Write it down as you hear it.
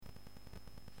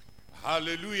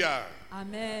Hallelujah.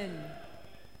 Amen.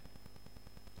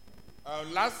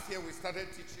 Last year we started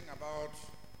teaching about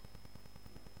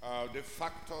the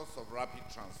factors of rapid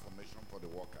transformation for the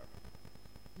worker.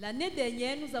 L'année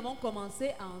dernière, nous avons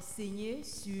commencé à enseigner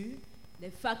sur les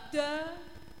facteurs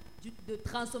de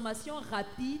transformation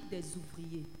rapide des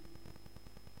ouvriers.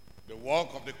 The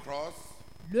work of the cross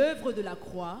L'œuvre de la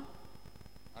croix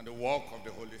and the work of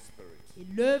the Holy Spirit. et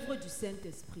l'œuvre du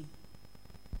Saint-Esprit.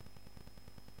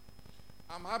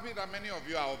 I'm happy that many of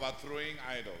you are overthrowing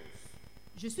idols.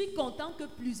 Je suis content que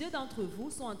plusieurs d'entre vous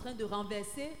sont en train de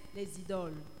renverser les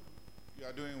idoles. You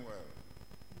are doing well.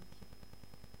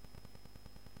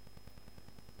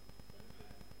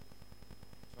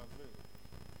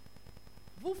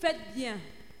 Vous faites bien.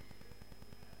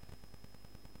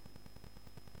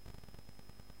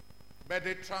 But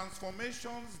the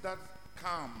transformations that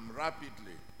come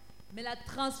rapidly, Mais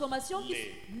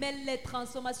les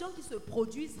transformations qui se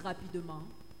produisent rapidement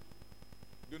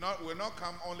will not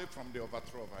come only from the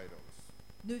overthrow of idols.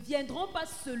 ne viendront pas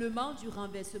seulement du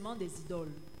renversement des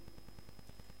idoles.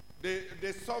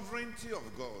 The sovereignty of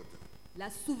God La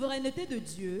souveraineté de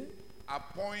Dieu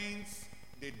appoints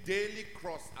the daily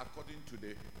cross according to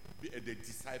the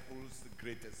disciples'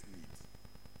 greatest need.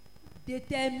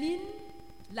 détermine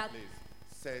la,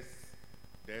 Cesse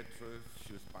d'être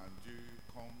suspendu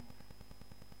comme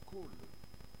cool.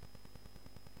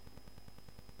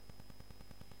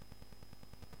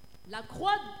 la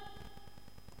croix.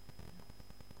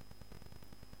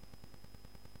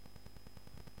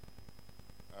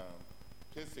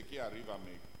 Qu'est-ce qui arrive à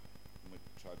mes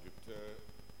traducteurs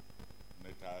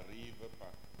ne t'arrive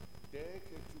pas. Dès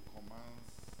que tu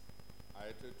commences à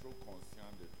être trop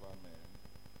conscient de toi-même,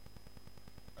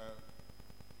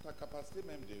 ta capacité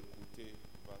même d'écouter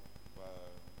va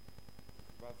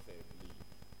faiblir.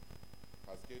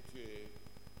 Parce que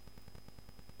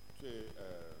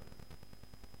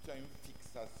tu as une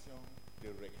fixation de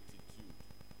rectitude.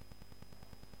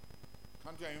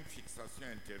 Quand tu as une fixation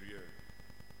intérieure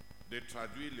de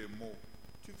traduire les mots,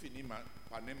 tu finis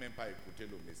par ne même pas écouter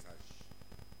le message.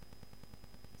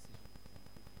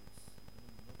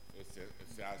 Et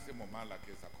c'est à ce moment-là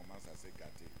que ça commence à se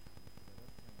gâter.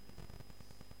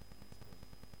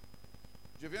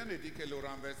 Je viens de dire que le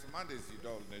renversement des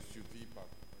idoles ne suffit pas.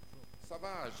 Ça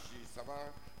va agir, ça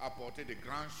va apporter de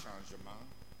grands changements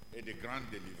et de grandes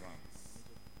délivrances.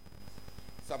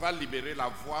 Ça va libérer la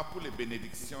voie pour les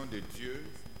bénédictions de Dieu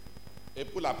et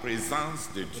pour la présence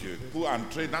de Dieu, pour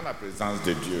entrer dans la présence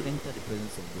de Dieu.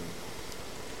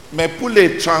 Mais pour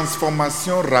les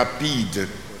transformations rapides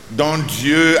dont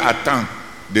Dieu attend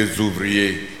des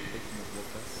ouvriers,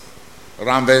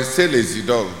 renverser les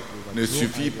idoles ne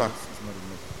suffit pas.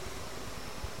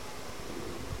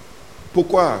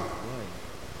 Pourquoi?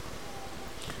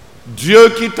 Dieu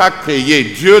qui t'a créé,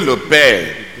 Dieu le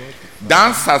Père,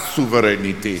 dans sa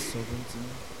souveraineté,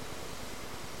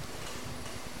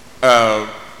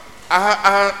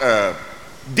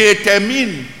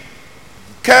 détermine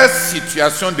quelle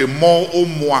situation de mort au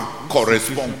moins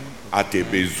correspond à tes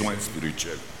besoins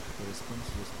spirituels.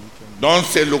 Donc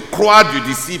c'est le croix du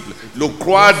disciple, le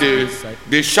croix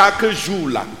de chaque jour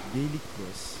là.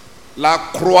 La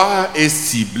croix est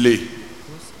ciblée.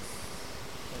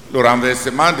 Le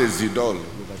renversement des idoles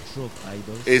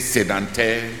est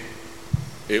sédentaire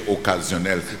et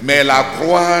occasionnel. Mais la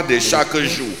croix de chaque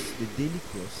jour,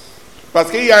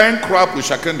 parce qu'il y a une croix pour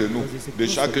chacun de nous, de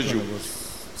chaque jour.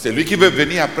 Celui qui veut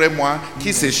venir après moi,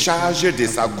 qui se charge de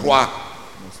sa croix,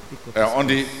 on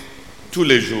dit tous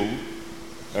les jours,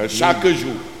 chaque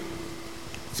jour.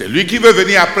 Celui qui veut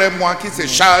venir après moi, qui se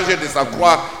charge de sa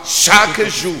croix chaque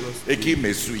jour et qui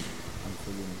me suit.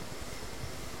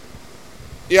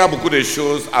 Il y a beaucoup de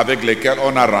choses avec lesquelles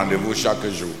on a rendez-vous chaque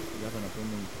jour.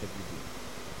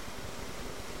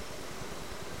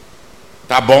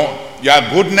 Your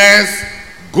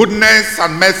goodness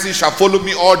and mercy shall follow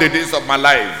me all the days of my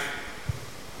life.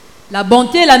 La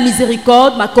bonté et la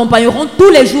miséricorde m'accompagneront tous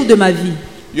les jours de ma vie.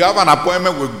 You have an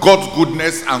appointment with God's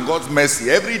goodness and God's mercy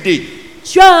every day.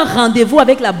 Tu as un rendez-vous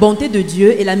avec la bonté de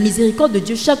Dieu et la miséricorde de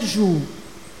Dieu chaque jour.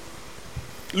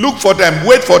 Look for them,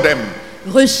 wait for them.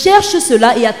 Recherche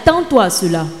cela et attends-toi à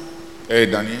cela. Hey,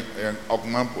 Danny,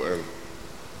 augmente pour elle.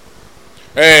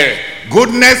 Hey,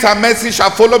 goodness and mercy shall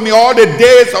follow me all the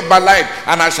days of my life,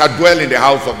 and I shall dwell in the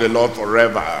house of the Lord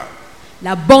forever.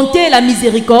 La bonté et la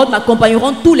miséricorde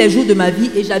m'accompagneront tous les jours de ma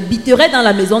vie et j'habiterai dans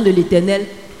la maison de l'Éternel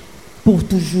pour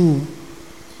toujours.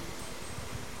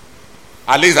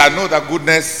 At least I know that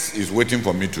goodness is waiting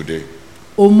for me today.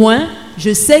 Au moins,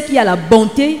 je sais qu'il y a la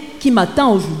bonté qui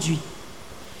m'attend aujourd'hui.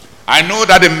 I know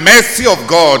that the mercy of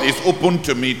God is open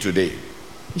to me today.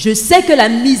 Je sais que la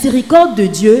miséricorde de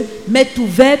Dieu m'est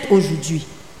ouverte aujourd'hui.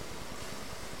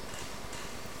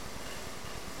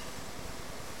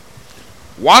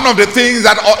 One of the things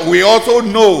that we also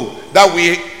know that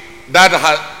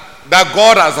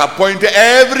God has appointed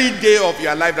every day of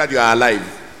your life that you are alive.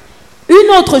 Une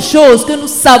autre chose que nous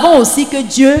savons aussi que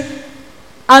Dieu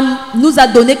nous a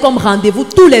donné comme rendez-vous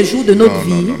tous les jours de notre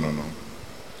vie. Non.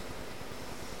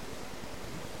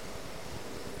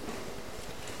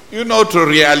 Une autre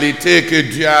réalité que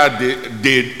Dieu a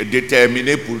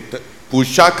déterminée pour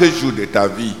chaque jour de ta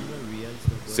vie,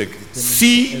 c'est que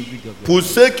pour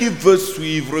ceux qui veulent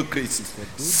suivre Christ,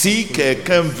 si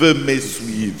quelqu'un veut me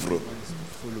suivre,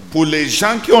 pour les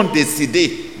gens qui ont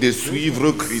décidé de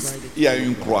suivre Christ, il y a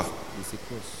une croix.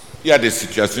 Il y a des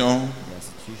situations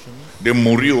de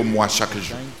mourir au moins chaque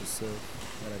jour.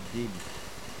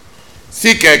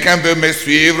 Si quelqu'un veut me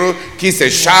suivre, qui se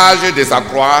charge de sa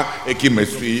croix et qui me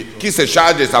suit, qui se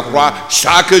charge de sa croix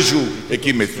chaque jour et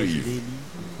qui me suit.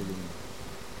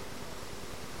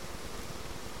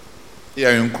 Il y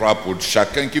a une croix pour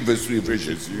chacun qui veut suivre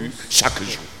Jésus chaque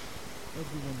jour.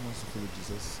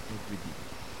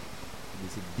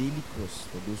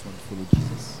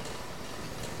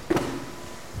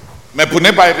 Mais pour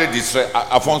ne pas être distrait,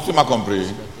 à fond, tu m'as compris.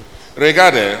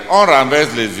 Regardez, on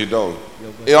renverse les idoles.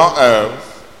 Et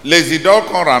les idoles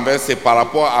qu'on renverse, c'est par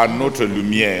rapport à notre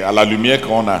lumière, à la lumière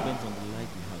qu'on a.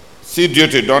 Si Dieu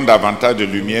te donne davantage de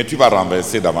lumière, tu vas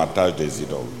renverser davantage des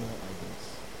idoles.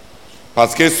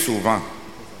 Parce que souvent,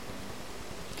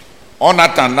 on a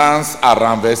tendance à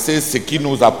renverser ce qui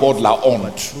nous apporte la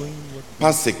honte,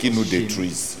 pas ce qui nous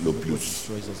détruit le plus.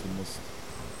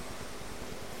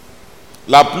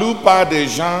 La plupart des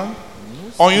gens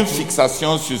ont une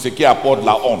fixation sur ce qui apporte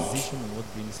la honte.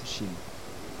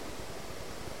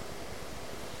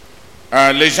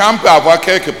 Les gens peuvent avoir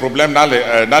quelques problèmes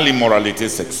dans l'immoralité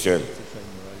sexuelle.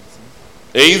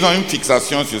 Et ils ont une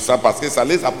fixation sur ça parce que ça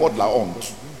les apporte la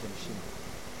honte.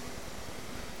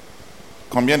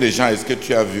 Combien de gens est-ce que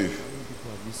tu as vu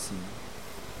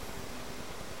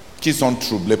qui sont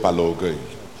troublés par l'orgueil?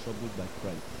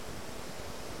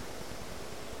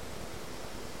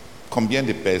 Combien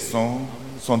de personnes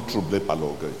sont troublées par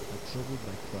l'orgueil?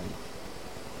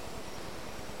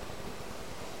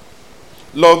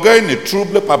 L'orgueil ne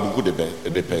trouble pas beaucoup de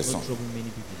personnes.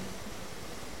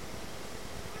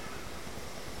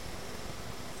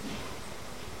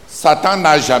 Satan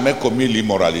n'a jamais commis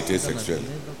l'immoralité sexuelle.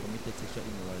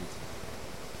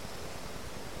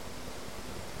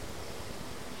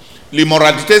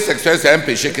 L'immoralité sexuelle, c'est un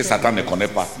péché que Satan ne connaît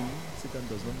pas.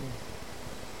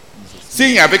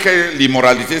 S'il n'y avait que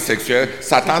l'immoralité sexuelle,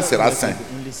 Satan sera saint.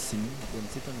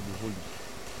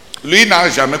 Lui n'a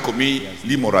jamais commis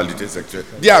l'immoralité sexuelle.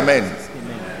 Dis Amen.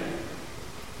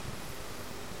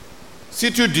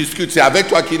 Si tu discutes, c'est avec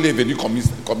toi qu'il est venu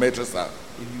commettre ça.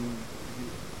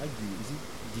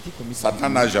 Satan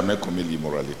n'a jamais commis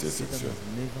l'immoralité sexuelle.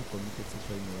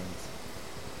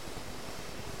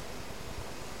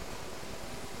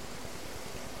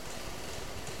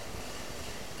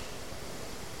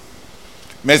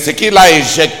 Mais ce qu'il a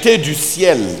éjecté du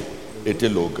ciel était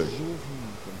l'orgueil.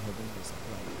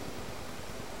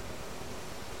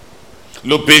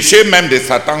 Le péché même de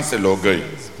Satan, c'est l'orgueil.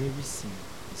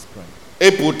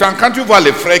 Et pourtant, quand tu vois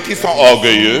les frères qui sont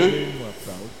orgueilleux,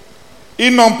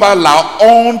 ils n'ont pas la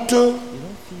honte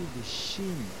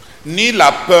ni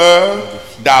la peur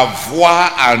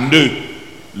d'avoir en eux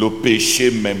le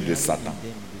péché même de Satan.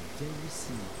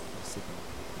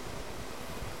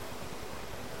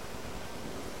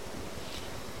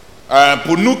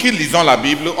 Pour nous qui lisons la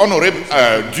Bible,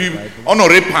 on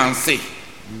aurait pensé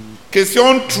que si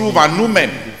on trouve en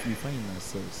nous-mêmes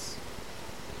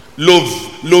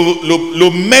le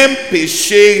même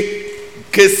péché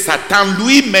que Satan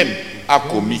lui-même a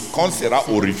commis, qu'on sera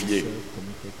horrifié.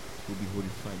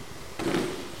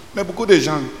 Mais beaucoup de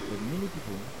gens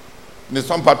ne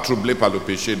sont pas troublés par le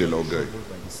péché de l'orgueil.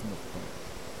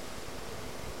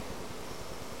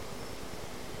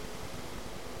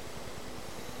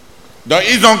 Donc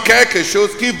ils ont quelque chose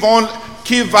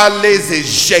qui va les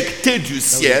éjecter du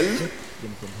ciel,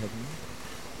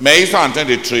 mais ils sont en train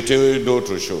de traiter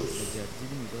d'autres choses.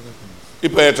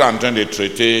 Ils peuvent être en train de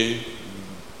traiter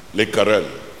les querelles,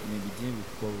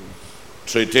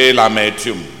 traiter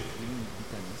l'amertume.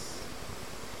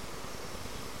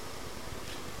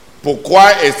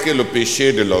 Pourquoi est-ce que le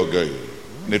péché de l'orgueil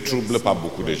ne trouble pas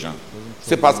beaucoup de gens?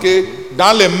 C'est parce que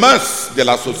dans les mœurs de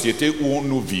la société où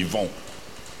nous vivons,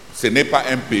 ce n'est pas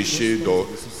un péché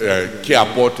qui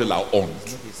apporte la honte.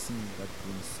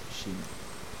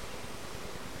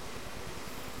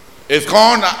 Est-ce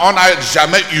qu'on n'a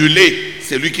jamais hurlé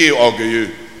celui qui est orgueilleux?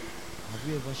 Have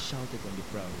you ever shouted on the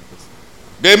proud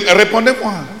person?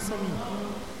 Répondez-moi. Answer me.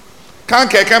 Quand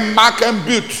quelqu'un marque un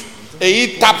but et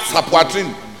il tape sa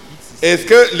poitrine, est-ce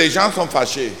que les gens sont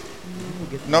fâchés?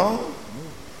 Non.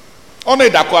 On est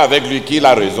d'accord avec lui qu'il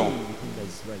a raison. We think that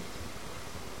is right.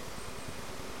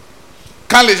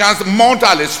 Quand les gens montent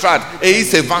à l'estrade et ils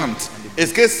se vantent,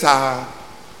 est-ce que ça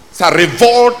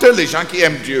révolte les gens qui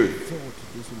aiment Dieu? Fair to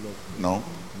those who love God. Non.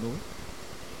 No.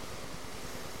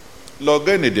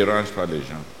 L'orgueil ne dérange pas les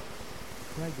gens.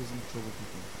 Pride doesn't trouble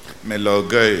people. Mais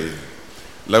l'orgueil,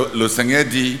 le Seigneur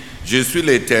dit, je suis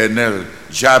l'Éternel,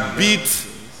 j'habite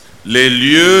les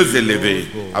lieux élevés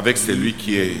avec celui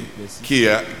qui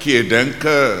est d'un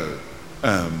cœur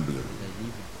humble. I live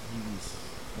with he who is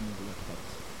humble of heart.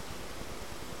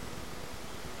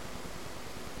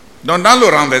 Donc dans le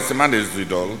renversement des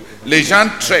idoles, les gens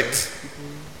traitent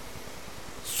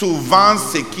souvent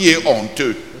ce qui est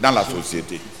honteux dans la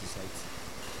société.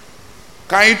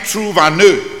 Quand ils trouvent en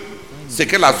eux ce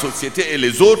que la société et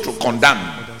les autres condamnent,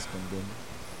 Others condemn.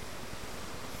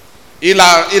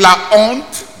 il a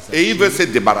honte et il veut se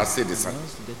débarrasser de ça. He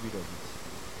wants to get rid of it.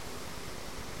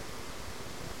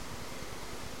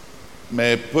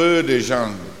 Mais peu de gens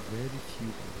Very few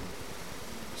of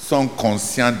them sont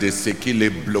conscients de ce qui les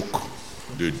bloque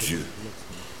de Dieu. blocks them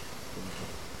from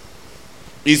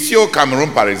God. Ici au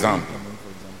Cameroun, par exemple, Cameroon,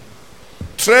 for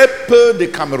example. très peu de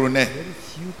Camerounais Very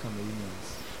few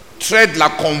Cameroonians traitent la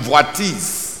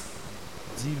convoitise,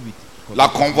 deal with la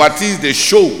convoitise des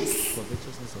choses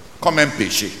covetousness of comme un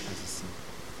péché. as a sin.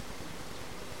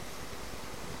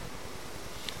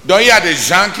 Donc il y a des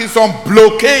gens qui sont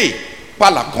bloqués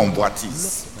par la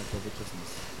convoitise, Blocked by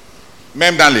covetousness.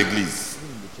 même dans l'église.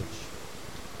 Even in the church.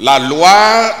 La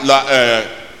loi,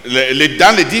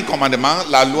 dans les 10 commandements,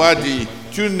 la loi dit,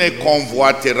 tu ne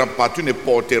convoiteras pas, tu ne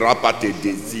porteras pas tes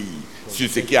désirs sur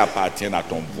ce qui appartient à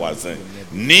ton voisin,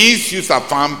 ni sur sa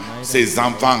femme, ses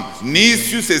enfants, ni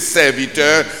sur ses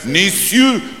serviteurs, ni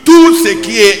sur tout ce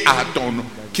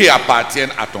qui appartient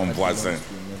à ton voisin.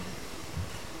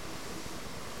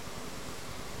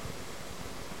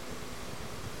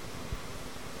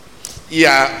 Il y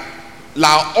a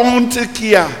la honte qu'il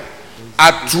y a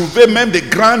à trouver même des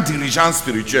grands dirigeants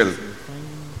spirituels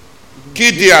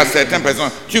qui disent à certaines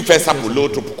personnes, tu fais ça pour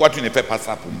l'autre, pourquoi tu ne fais pas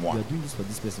ça pour moi? You are doing this for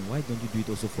this person. Why don't you do it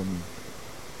also for me?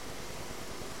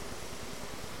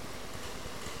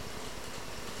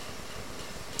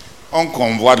 On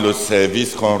convoite le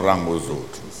service qu'on rend aux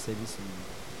autres. The service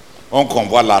we On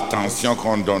convoite l'attention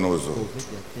qu'on donne aux autres. covet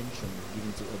the attention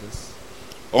given to others.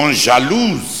 On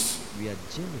jalouse We are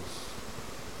jealous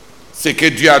ce que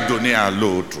Dieu a donné à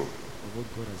l'autre. of what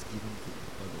God has given to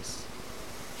others.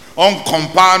 On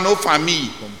compare nos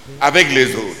familles avec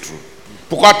les autres.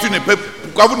 Pourquoi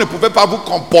vous ne pouvez pas vous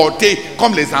comporter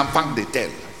comme les enfants de tel?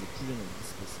 As the children of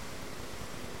this person.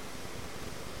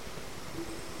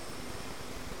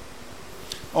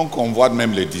 On convoite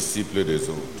même les disciples des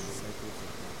autres, Disciples of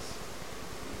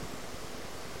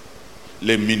Christ.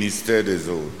 les ministères des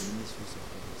autres. Ministries of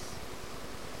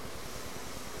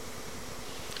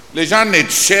others. Les gens ne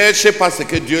cherchent pas ce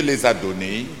que Dieu les a donné.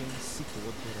 They don't seek for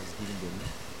what God has given them.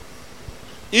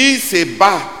 Ils se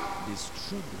battent They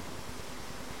struggle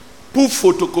pour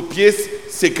photocopier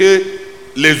ce que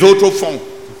les autres font.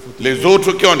 Les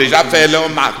autres qui ont déjà fait leur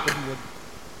marque. to what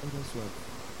others who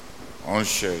have On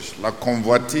cherche. La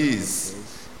convoitise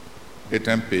est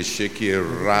un péché qui est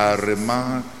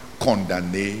rarement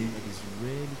condamné that is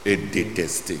rarely et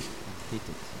détesté.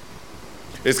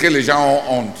 hated. Est-ce que les gens ont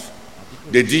honte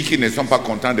de dire qu'ils ne sont pas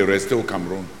contents de rester au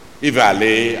Cameroun? Ils veulent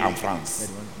aller en France. They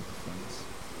want to go to France.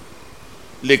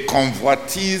 Les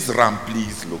convoitises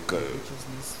remplissent le cœur.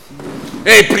 Righteousness,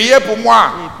 fear. Et priez pour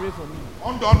moi. Hey, pray for me.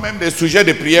 On donne même des sujets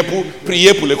de prière pour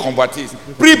prier pour les convoitises.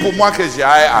 Prie pour moi que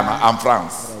j'aille en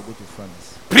France. I'll go to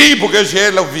France. Prie pour que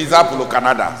j'aie le visa pour le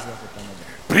Canada. Visa for Canada.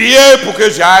 Priez pour que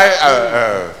j'aille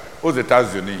aux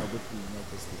États-Unis. I'll go to the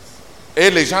United States. Et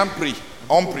les gens prient.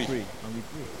 On prie. Pray and we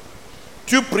pray.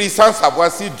 Tu pries sans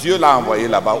savoir si Dieu l'a envoyé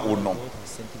là-bas ou non. God has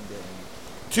sent him there.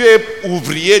 And Tu es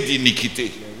ouvrier d'iniquité.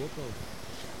 we are worker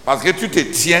of Parce que tu te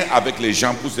tiens avec les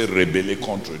gens pour se rebeller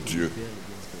contre Dieu. rebel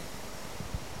against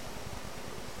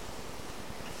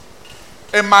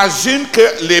God. Imagine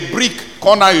que les briques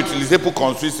qu'on a utilisées pour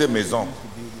construire ces maisons, To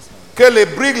build this house. que les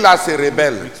briques là se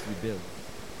rebellent. Bricks rebel.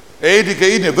 Et il dit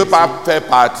qu'il ne veut pas faire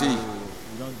partie We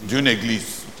don't be d'une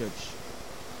église. church.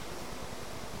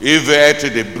 Il veut être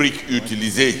des briques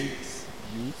utilisées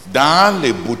dans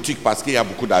les boutiques parce qu'il y a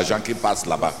beaucoup d'argent qui passe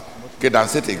là-bas. Que dans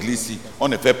cette église-ci, on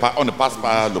ne passe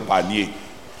pas le panier.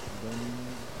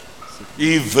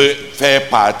 Il veut faire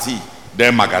partie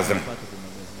d'un magasin. Part of the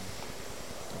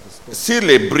Si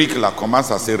les briques là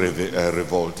commencent à se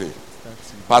révolter,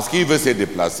 parce qu'il veut se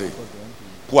déplacer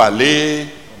pour aller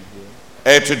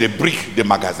être des briques de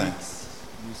magasins,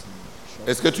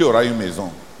 est-ce que tu auras une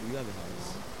maison?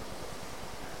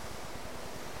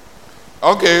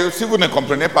 Ok, si vous ne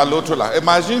comprenez pas l'autre là,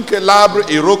 imagine que l'arbre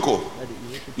Iroko.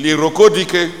 L'Iroko dit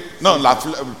que... Non,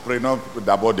 prenons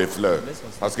d'abord des fleurs,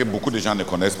 parce que beaucoup de gens ne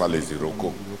connaissent pas les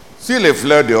Iroko. Si les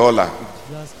fleurs dehors là,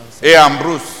 et en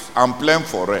brousse, en pleine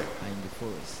forêt,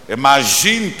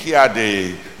 imagine qu'il y a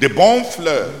des bonnes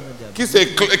fleurs qui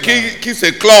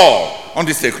s'éclorent. On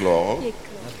dit s'éclore.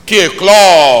 Qui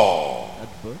éclorent.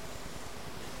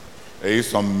 Et ils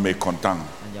sont mécontents.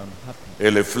 Et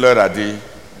les fleurs a dit,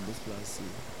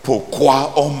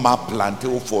 pourquoi on m'a planté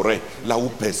aux forêts, là où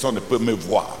personne ne peut me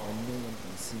voir?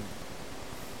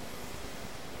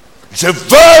 Je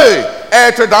veux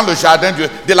être dans le jardin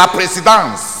de la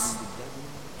présidence.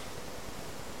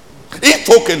 Il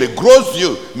faut que les gros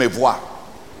yeux me voient.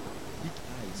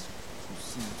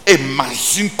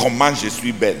 Imagine comment je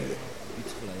suis belle.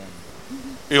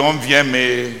 Et on vient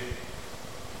me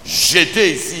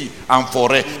jeter ici en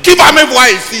forêt. Qui va me voir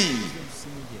ici?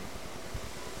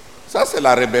 Ça, c'est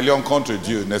la rébellion contre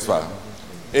Dieu, n'est-ce pas?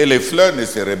 Et les fleurs ne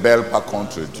se rebellent pas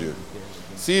contre Dieu.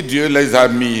 Si Dieu les a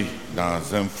mis dans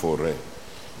une forêt,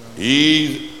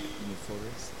 ils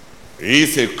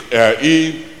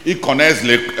connaissent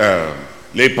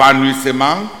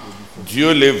l'épanouissement,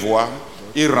 Dieu les voit,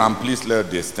 ils remplissent leur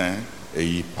destin et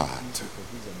ils partent.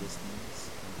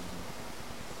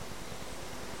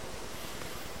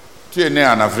 Tu es né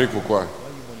en Afrique, pourquoi?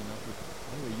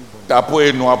 Ta peau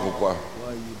est noire, pourquoi?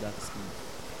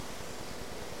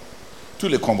 Tous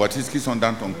les convoitises qui sont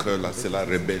dans ton cœur, là, c'est la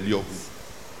rébellion.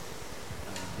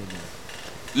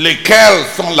 Lesquels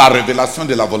sont la révélation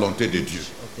de la volonté de Dieu.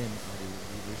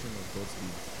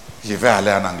 Je vais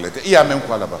aller en Angleterre. Il y a même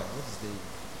quoi là-bas?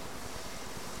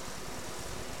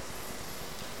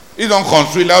 Ils ont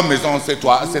construit leur maison, c'est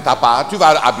toi, c'est ta part. Tu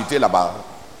vas habiter là-bas.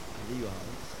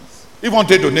 Ils vont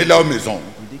te donner leur maison.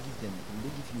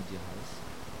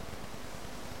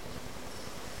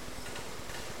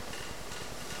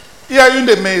 Il y a une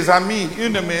de mes amies,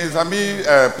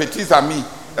 petites amies,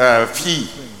 filles,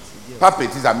 pas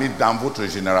petites amies dans votre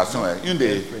génération, une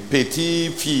des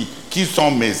petites filles qui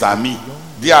sont mes amies.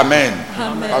 Dis Amen.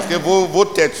 Amen. Parce que vos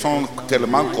têtes sont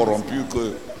tellement corrompues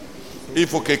que il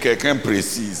faut que quelqu'un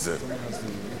précise.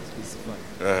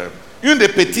 Une des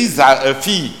petites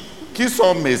filles qui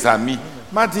sont mes amies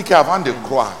m'a dit qu'avant de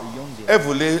croire, elle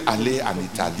voulait aller en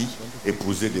Italie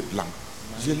épouser des blancs.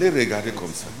 Je l'ai regardé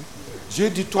comme ça. J'ai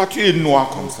dit, toi tu es noir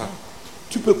comme ça.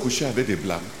 Tu peux coucher avec des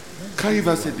blancs. Quand il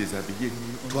va se déshabiller,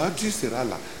 toi tu seras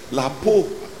là. La peau,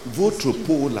 votre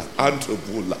peau là, entre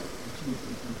vous là.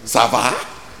 Ça va?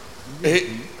 Et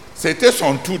c'était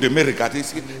son tour de me regarder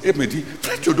ici et me dit,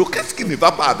 frère Théodore, qu'est-ce qui ne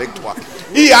va pas avec toi?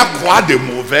 Il y a quoi de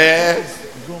mauvais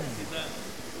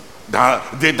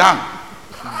dedans?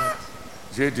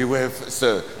 J'ai dit, ouais,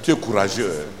 sœur, tu es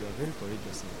courageux.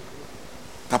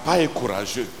 T'as pas été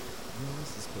courageux.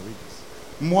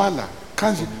 Moi là,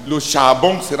 quand le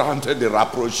charbon sera en train de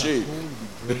rapprocher,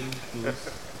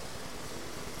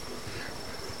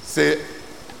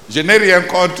 je n'ai rien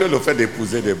contre le fait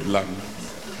d'épouser des blancs.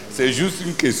 C'est juste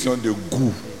une question de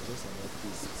goût.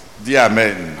 Dis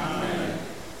Amen. Amen.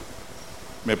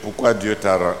 Mais pourquoi Dieu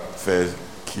t'a fait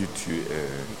qui tu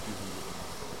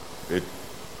es et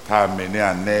t'a amené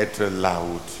à naître là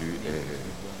où tu es?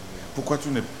 Pourquoi tu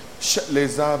ne...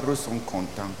 Les arbres sont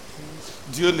contents.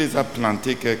 Dieu les a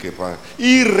plantés quelque part.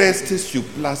 Ils restent sur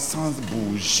place sans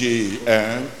bouger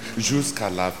jusqu'à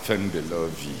la fin de leur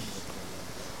vie.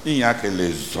 Il n'y a que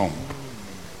les hommes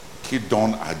qui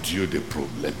donnent à Dieu des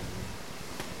problèmes.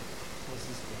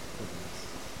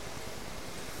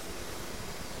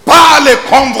 Pas les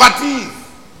convoitises.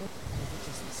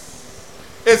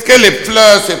 Est-ce que les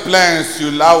fleurs se plaignent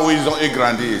sur là où ils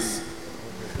grandissent?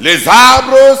 Les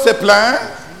arbres se plaignent?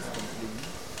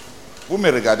 Vous me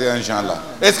regardez un genre là.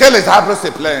 Est-ce que les arbres se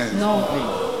plaignent? Non.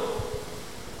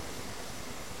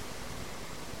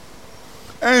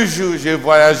 Un jour, j'ai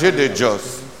voyagé de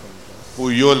Jos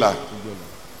pour Yola.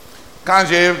 Quand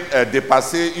j'ai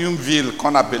dépassé une ville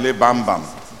qu'on appelait Bambam,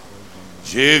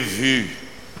 j'ai vu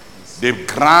des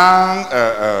grands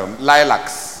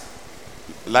lilacs.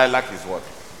 Lilac is what?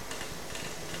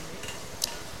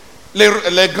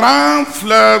 Les grands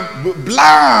fleurs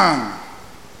blancs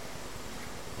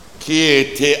qui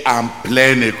étaient en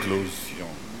pleine éclosion,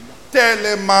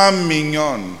 tellement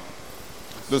mignonnes.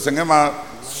 Le Seigneur m'a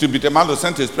subitement, le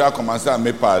Saint-Esprit a commencé à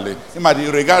me parler. Il m'a dit,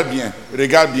 regarde bien,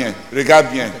 regarde bien,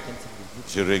 regarde bien.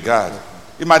 Je regarde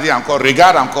Il m'a dit encore,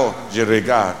 regarde encore, je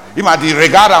regarde. Il m'a dit,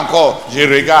 regarde encore, je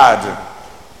regarde.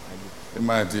 Il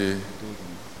m'a dit,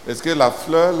 est-ce que la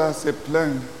fleur là c'est plein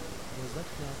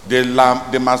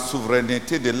de ma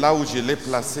souveraineté, de là où je l'ai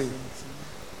placée?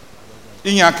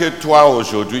 Il n'y a que toi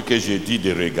aujourd'hui que j'ai dit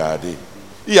de regarder.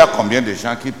 Il y a combien de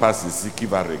gens qui passent ici qui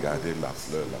vont regarder la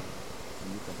fleur là?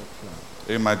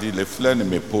 Et il m'a dit, les fleurs ne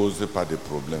me posent pas de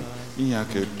problème. Il n'y a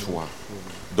que toi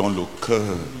dont le cœur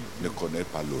ne connaît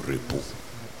pas le repos.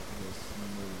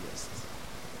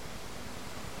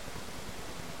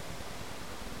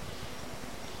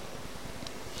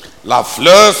 La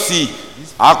fleur-ci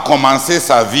a commencé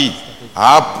sa vie,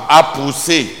 a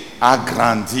poussé, a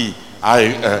grandi,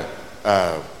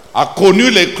 a connu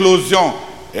l'éclosion.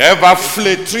 Elle va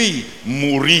flétrir,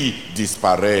 mourir,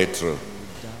 disparaître.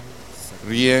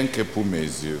 Rien que pour mes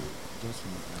yeux.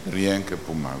 Rien que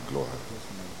pour ma gloire.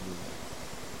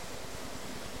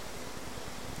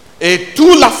 Et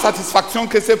toute la satisfaction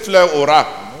que cette fleur aura,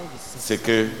 c'est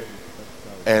que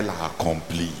elle a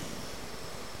accompli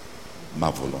ma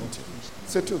volonté.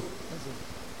 C'est tout.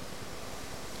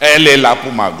 Elle est là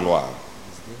pour ma gloire.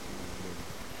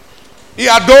 Il y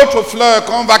a d'autres fleurs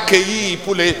qu'on va cueillir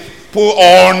pour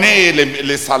orner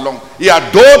les salons. Il y a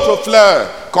d'autres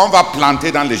fleurs qu'on va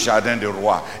planter dans les jardins des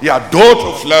rois. Il y a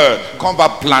d'autres fleurs qu'on va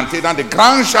planter dans des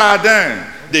grands jardins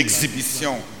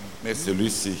d'exhibition. Mais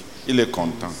celui-ci, il est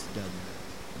content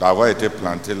d'avoir été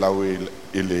planté là où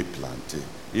il est planté.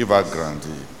 Il va grandir,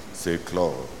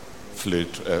 s'éclore,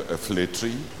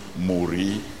 flétrir,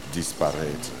 mourir,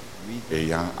 disparaître,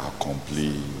 ayant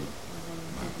accompli.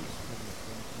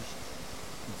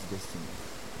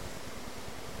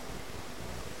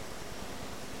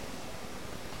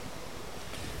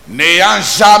 N'ayant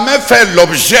jamais fait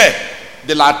l'objet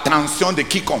de l'attention de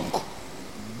quiconque.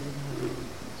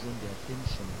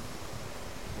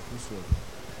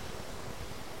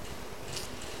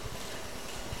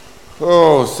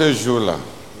 Oh, ce jour-là,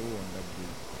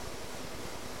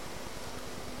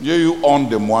 j'ai eu honte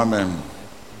de moi-même.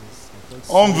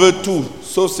 On veut tout,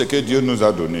 sauf ce que Dieu nous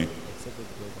a donné.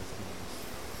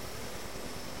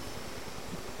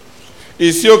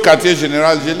 Ici au quartier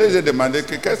général, je les ai demandé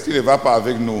qu'est-ce qui ne va pas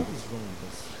avec nous.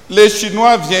 Les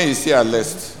Chinois viennent ici à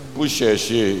l'Est pour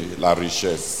chercher la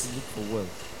richesse.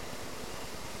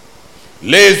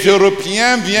 Les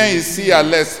Européens viennent ici à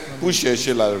l'Est pour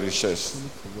chercher la richesse.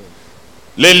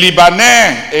 Les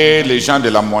Libanais et les gens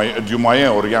du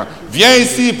Moyen-Orient viennent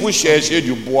ici pour chercher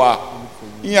du bois.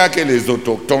 Il n'y a que les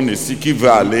autochtones ici qui veulent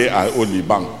aller au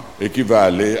Liban et qui veulent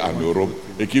aller en Europe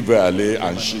et qui veulent aller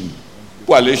en Chine.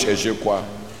 Pour aller chercher quoi?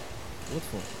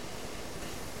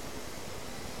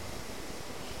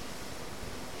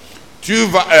 Tu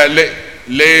vas,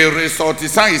 les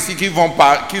ressortissants ici qui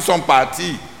sont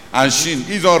partis en Chine,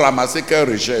 ils ont ramassé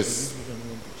quelle richesse.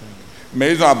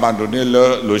 Mais ils ont abandonné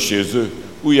le chez eux,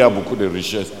 où il y a beaucoup de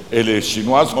richesses. Et les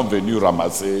Chinois sont venus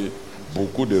ramasser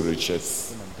beaucoup de richesses.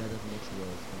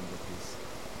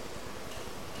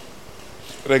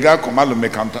 Regarde comment le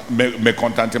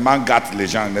mécontentement gâte les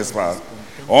gens, n'est-ce pas?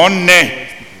 On est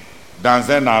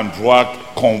dans un endroit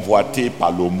convoité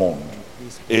par le monde.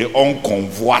 Et on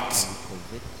convoite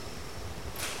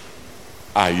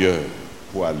ailleurs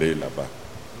pour aller là-bas.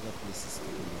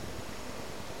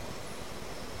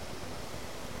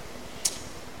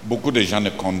 Beaucoup de gens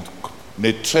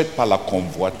ne traitent pas la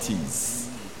convoitise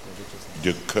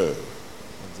de cœur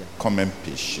comme un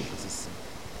péché.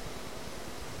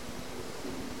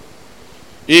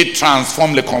 Ils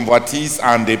transforment les convoitises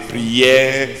en des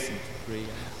prières,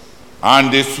 en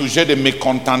des sujets de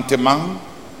mécontentement,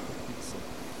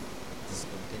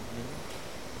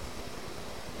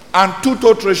 en toute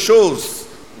autre chose,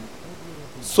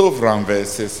 sauf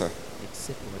renverser ça.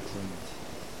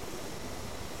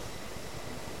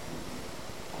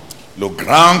 Le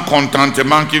grand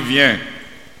contentement qui vient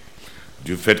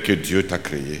du fait que Dieu t'a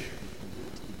créé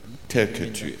tel que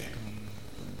tu es.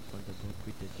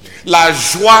 La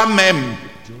joie même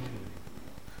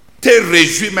te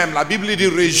réjouit même. La Bible dit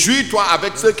réjouis-toi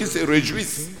avec ceux qui se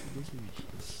réjouissent.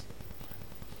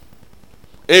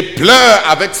 Et pleure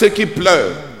avec ceux qui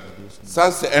pleurent.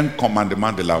 Ça, c'est un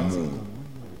commandement de l'amour.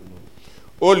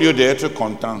 Au lieu d'être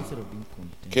content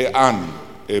que Anne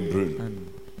est brune,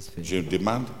 je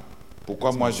demande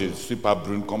pourquoi moi je ne suis pas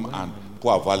brune comme Anne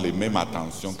pour avoir les mêmes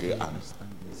attentions que Anne.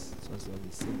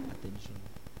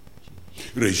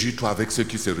 Réjouis-toi avec ceux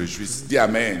qui se réjouissent. Dis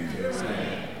Amen.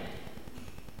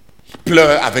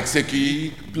 Pleure avec ceux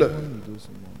qui pleurent.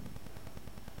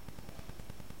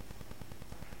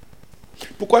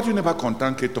 Pourquoi tu n'es pas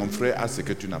content que ton frère a ce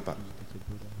que tu n'as pas?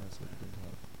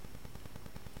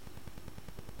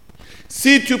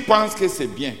 Si tu penses que c'est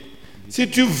bien, si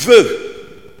tu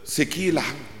veux ce qu'il a,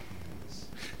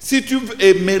 si tu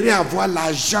aimerais avoir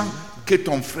l'argent que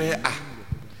ton frère a,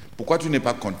 pourquoi tu n'es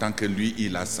pas content que lui,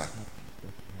 il a ça?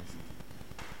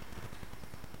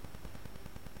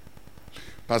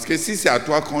 Parce que si c'est à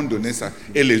toi qu'on donnait ça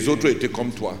et les autres étaient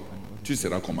comme toi, tu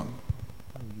seras comment?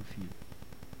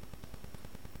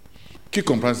 Qui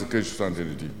comprend ce que je suis en train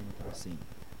de dire?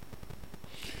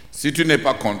 Si tu n'es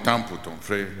pas content pour ton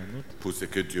frère, pour ce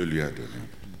que Dieu lui a donné,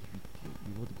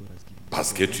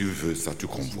 parce que tu veux ça, tu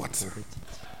convoites ça.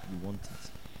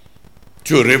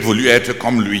 Tu aurais voulu être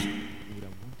comme lui.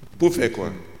 Pour faire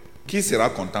quoi? Qui sera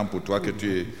content pour toi que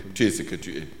tu es ce que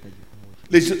tu es?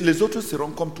 Les autres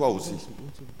seront comme toi aussi.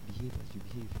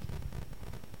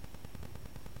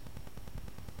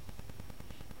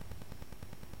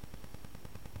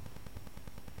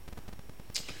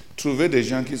 Trouver des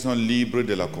gens qui sont libres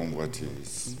de la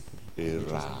convoitise est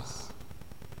rare.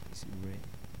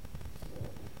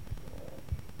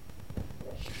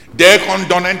 Dès qu'on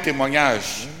donne un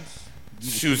témoignage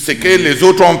sur ce que les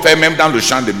autres ont fait, même dans le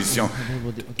champ de mission,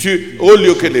 au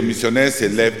lieu que les missionnaires se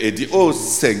lèvent et disent « Oh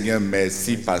Seigneur,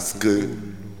 merci parce que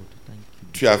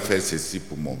tu as fait ceci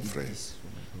pour mon frère »,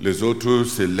 les autres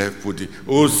se lèvent pour dire «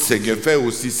 Oh Seigneur, fais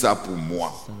aussi ça pour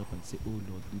moi ».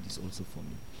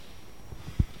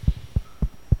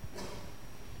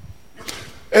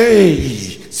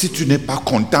 Hey, si tu n'es pas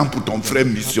content pour ton frère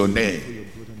missionnaire,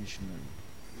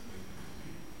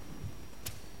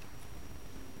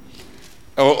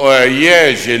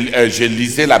 hier, je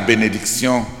lisais la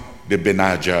bénédiction de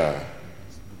Benadja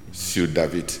sur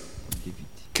David.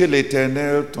 Que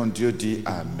l'Éternel, ton Dieu, dit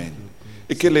Amen.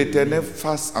 Et que l'Éternel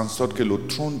fasse en sorte que le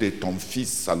trône de ton fils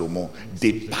Salomon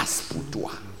dépasse pour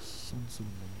toi.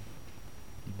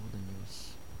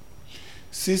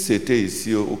 Si c'était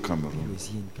ici au Cameroun,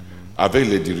 avec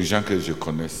les dirigeants que je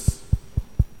connaisse,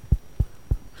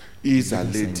 ils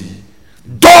allaient dire «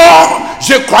 Donc,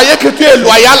 je croyais que tu es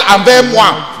loyal envers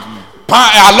moi,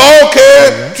 alors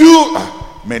que tu...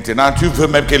 Maintenant, tu veux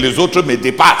même que les autres me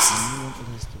dépassent. »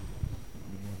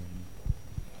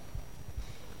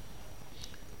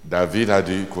 David a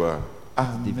dit quoi?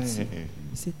 Amen.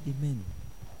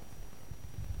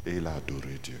 Et il a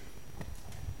adoré Dieu.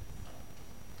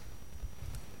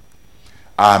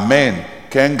 Amen.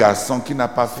 Qu'un garçon qui n'a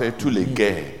pas fait tous les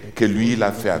guerres que lui il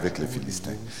a fait avec les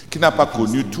Philistins, qui n'a pas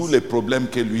connu tous les problèmes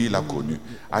que lui il a connus,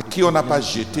 à qui on n'a pas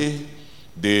jeté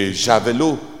des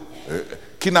javelots,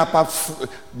 qui n'a pas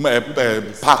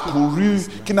parcouru,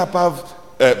 qui n'a pas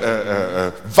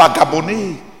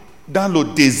vagabondé dans le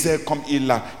désert comme il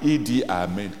l'a. Il dit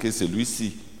Amen, que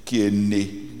celui-ci qui est né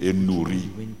et nourri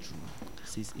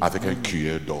avec un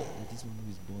cuillère d'or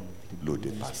le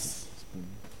dépasse.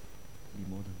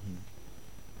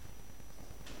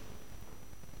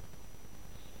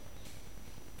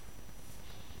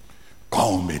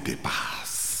 Qu'on me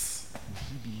dépasse.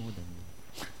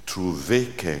 Trouver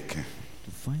quelqu'un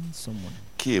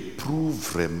qui éprouve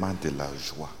vraiment de la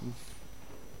joie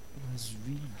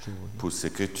pour ce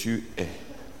que tu es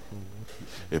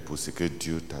et pour ce que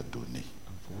Dieu t'a donné.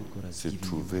 C'est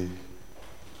trouver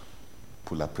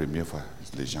pour la première fois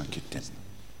les gens qui t'aiment.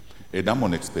 Et dans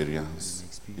mon expérience,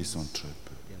 ils sont très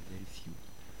peu.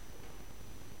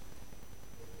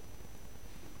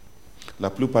 La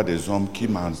plupart des hommes qui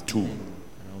m'entourent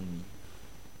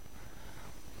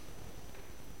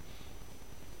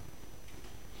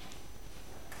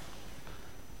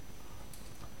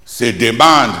se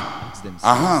demandent,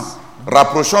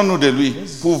 rapprochons-nous de lui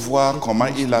pour voir comment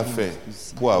il a fait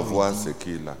pour avoir ce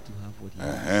qu'il a.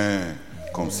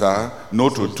 Comme ça,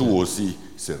 notre tour aussi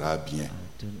sera bien.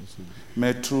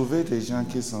 Mais trouver des gens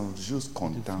qui sont juste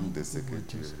contents de ce que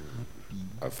Dieu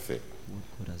a fait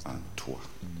en toi.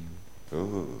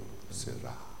 Oh, c'est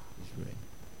rare.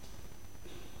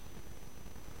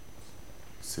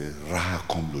 C'est rare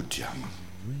comme le diamant.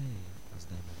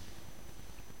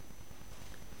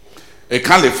 Et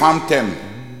quand les femmes t'aiment,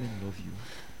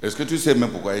 est-ce que tu sais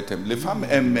même pourquoi elles t'aiment? Les femmes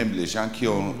aiment même les gens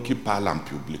qui parlent en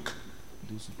public.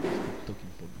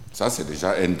 Ça, c'est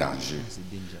déjà un danger.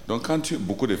 Donc, quand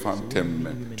beaucoup de femmes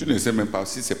t'aiment, tu ne sais même pas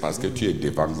si c'est parce que tu es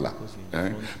devant là.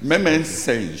 Même un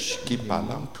singe qui parle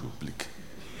en public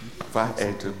va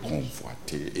être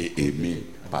convoité et aimé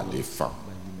par les femmes.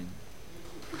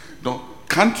 Donc,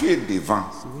 quand tu es devant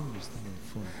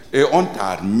et on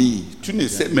t'a mis, tu ne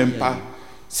sais même pas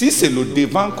si c'est le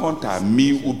devant qu'on t'a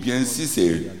mis ou bien si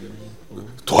c'est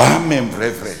toi-même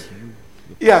vrai.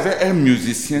 Il y avait un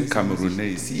musicien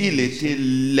camerounais ici, il était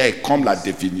laid comme la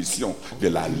définition de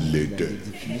la laideur.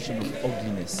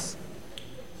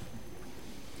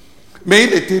 Mais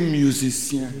il était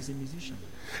musicien. He's a musician.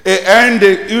 Et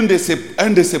un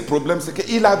de ses problèmes, c'est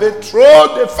qu'il avait trop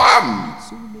de femmes.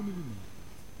 So many women.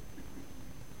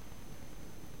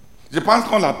 Je pense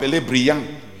qu'on l'appelait brillant.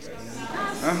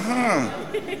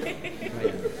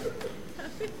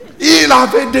 Il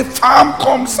avait des femmes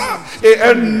comme ça. Et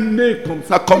un nez comme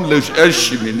ça, comme un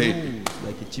cheminée.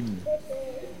 Like a chimney.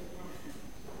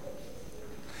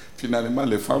 Finalement,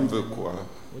 les femmes veulent quoi?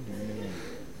 What do women want?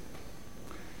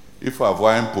 Il faut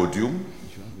avoir un podium. You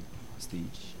should have a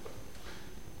stage.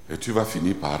 Et tu vas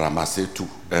finir par ramasser tout,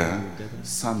 hein,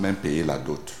 sans même payer la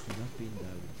dot. You're not paying that.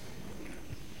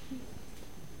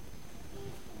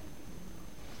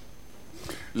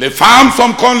 Les femmes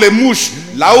sont comme les mouches.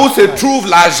 Là où se trouve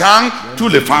l'argent,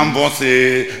 toutes les femmes vont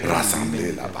se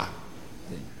rassembler là-bas.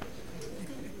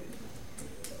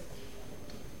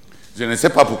 Je ne sais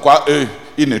pas pourquoi eux,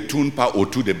 ils ne tournent pas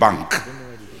autour des banques.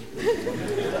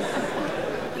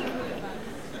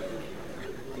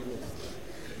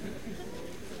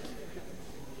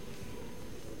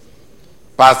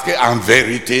 Parce qu'en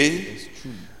vérité,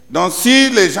 donc si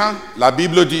les gens, la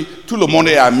Bible dit, tout le monde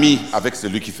est ami avec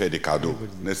celui qui fait des cadeaux,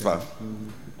 n'est-ce pas?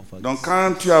 Donc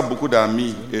quand tu as beaucoup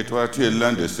d'amis et toi tu es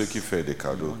l'un de ceux qui fait des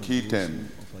cadeaux, qui t'aime,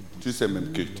 tu sais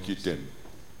même qui t'aime.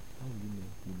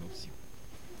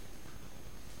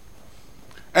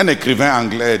 Un écrivain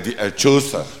anglais dit,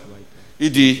 Chaucer,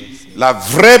 il dit, la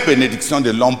vraie bénédiction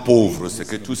de l'homme pauvre, c'est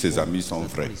que tous ses amis sont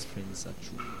vrais. His friends are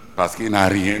true. Parce qu'il n'a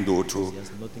rien d'autre He has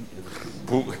nothing else.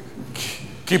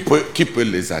 qui peut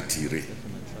les attirer.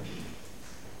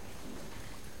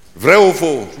 Vrai ou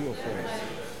faux?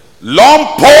 L'homme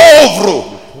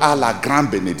pauvre a la grande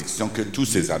bénédiction que tous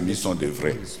ses amis sont des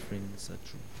vrais. His friends are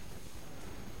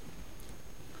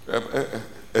true.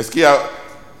 Est-ce qu'il y a...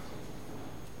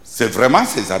 C'est vraiment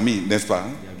ses amis, n'est-ce pas?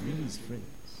 They are really his friends.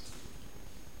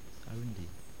 Aren't they?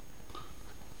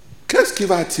 Qu'est-ce qui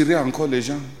va attirer encore les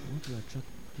gens? Want to attract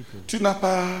people. Tu n'as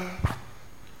pas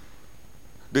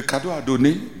de cadeaux à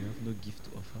donner, You have no gift to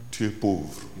offer. tu es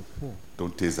pauvre. You're poor.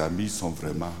 Donc tes amis sont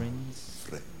vraiment Friends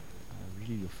vrais. are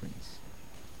really your friends.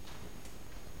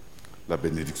 La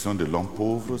bénédiction de l'homme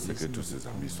pauvre, c'est que tous ses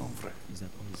amis sont vrais. Is that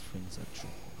all his friends are true?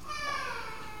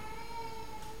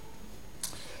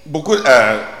 Beaucoup,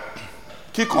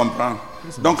 qui comprend?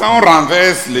 Donc quand on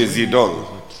renverse les idoles,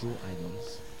 They are true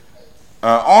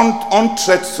idols. on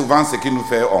traite souvent ce qui nous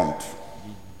fait honte.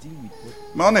 We deal with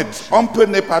what Mais on peut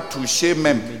ne pas toucher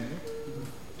même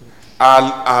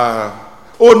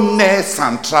au nez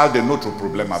central de notre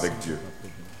problème avec Dieu.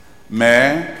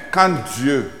 Mais quand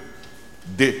Dieu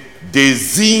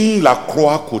désigne la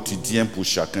croix quotidienne pour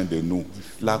chacun de nous,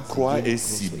 la croix est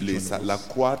ciblée, la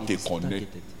croix te connaît.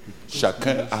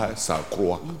 Chacun a sa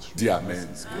croix. Dis Amen.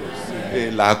 Et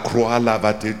la croix là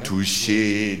va te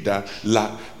toucher là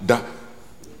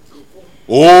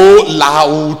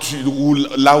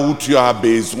où tu as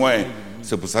besoin.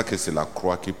 C'est pour ça que c'est la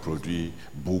croix qui produit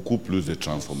beaucoup plus de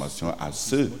transformation à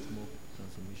ceux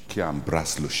qui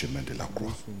embrassent le chemin de la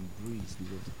croix. who embrace the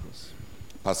way of the cross.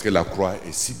 Parce que la croix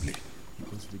est ciblée.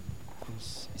 Because the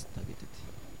cross is targeted.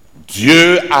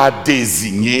 Dieu a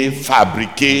désigné,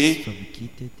 fabriqué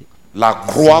Fabricated la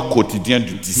croix quotidienne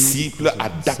du disciple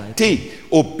adaptée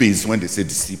aux besoins de ses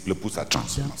disciples pour sa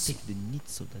transformation. take the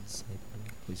needs of that disciple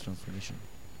for his transformation.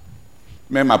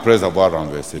 Même après avoir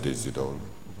renversé des idoles,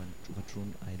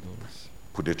 Overthrown idols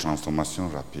pour des transformations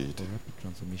rapides, for rapid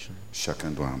transformation. chacun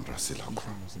doit embrasser la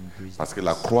croix. Must embrace Parce que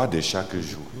la croix de chaque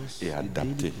jour est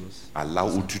adaptée à là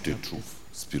où tu te trouves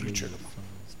spirituellement.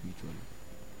 spiritually.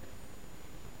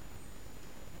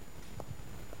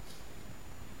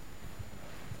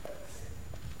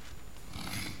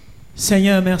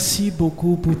 Seigneur, merci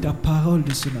beaucoup pour ta parole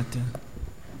de ce matin.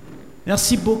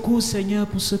 Merci beaucoup, Seigneur,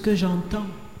 pour ce que j'entends.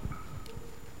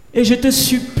 Et je te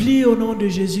supplie au nom de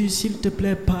Jésus, s'il te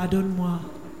plaît, pardonne-moi.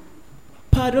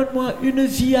 Pardonne-moi une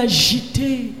vie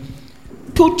agitée,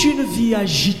 toute une vie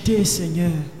agitée, Seigneur,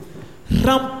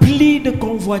 remplie de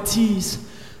convoitises,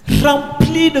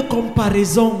 remplie de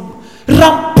comparaisons,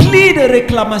 remplie de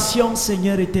réclamations,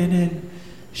 Seigneur éternel.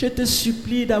 Je te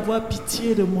supplie d'avoir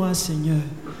pitié de moi, Seigneur.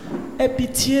 Aie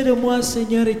pitié de moi,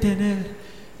 Seigneur éternel.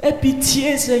 Aie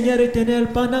pitié, Seigneur éternel,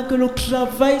 pendant que le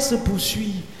travail se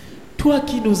poursuit. Toi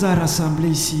qui nous as rassemblés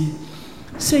ici.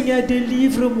 Seigneur,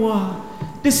 délivre-moi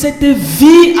de cette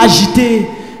vie agitée,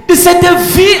 de cette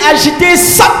vie agitée,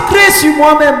 sacrée sur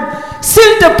moi-même.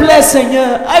 S'il te plaît,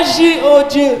 Seigneur, agis, oh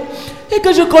Dieu, et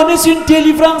que je connaisse une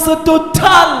délivrance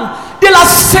totale de la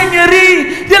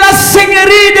seigneurie, de la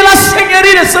seigneurie, de la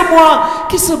seigneurie de ce mois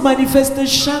qui se manifeste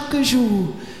chaque jour,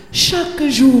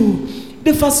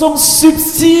 de façon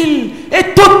subtile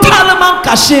et totalement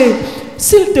cachée.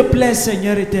 S'il te plaît,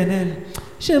 Seigneur éternel,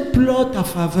 j'implore ta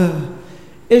faveur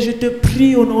et je te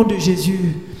prie au nom de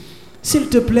Jésus. S'il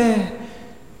te plaît,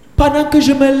 pendant que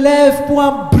je me lève pour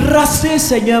embrasser,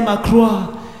 Seigneur, ma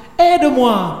croix,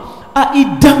 aide-moi à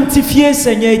identifier,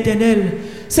 Seigneur éternel,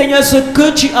 Seigneur, ce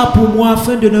que tu as pour moi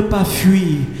afin de ne pas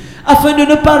fuir, afin de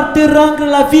ne pas te rendre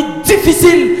la vie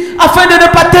difficile, afin de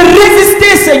ne pas te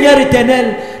résister, Seigneur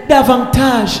éternel,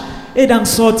 davantage et d'en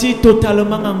sortir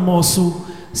totalement en morceaux.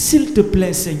 S'il te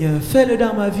plaît, Seigneur, fais-le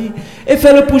dans ma vie et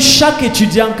fais-le pour chaque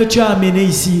étudiant que tu as amené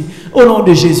ici. Au nom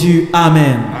de Jésus,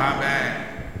 Amen. Amen.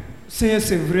 Seigneur,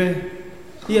 c'est vrai,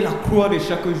 il y a la croix de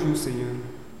chaque jour, Seigneur.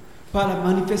 Par la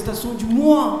manifestation du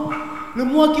moi, le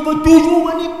moi qui veut toujours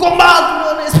venir combattre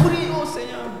mon esprit, oh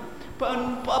Seigneur,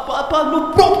 par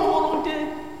nos propres volontés,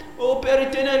 oh Père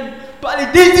éternel, par les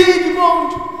désirs du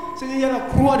monde. Seigneur, il y a la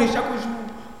croix de chaque jour,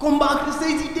 combattre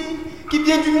ces idées qui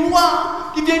viennent du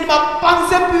moi, qui viennent de ma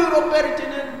pensée pure, oh Père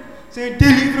éternel. Seigneur,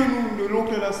 délivre-nous de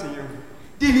l'autre-là, Seigneur.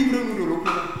 Délivre-nous de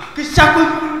l'autre-là. Que chaque jour,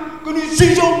 que nous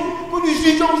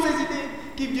jugeons ces idées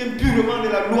qui viennent purement de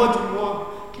la loi du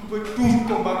moi, qui veut toujours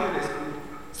combattre l'esprit.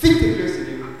 S'il te plaît,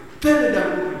 Seigneur, fais-le dans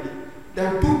notre vie,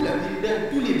 dans toute la vie, dans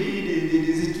tous les vies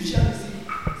des étudiants ici.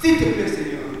 S'il te plaît,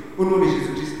 Seigneur, au nom de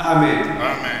Jésus-Christ. Amen.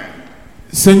 Amen.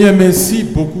 Seigneur, merci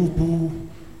beaucoup pour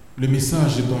le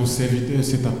message de ton serviteur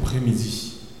cet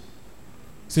après-midi.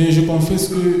 Seigneur, je confesse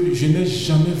que je n'ai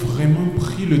jamais vraiment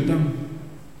pris le temps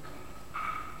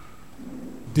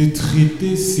de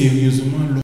traiter sérieusement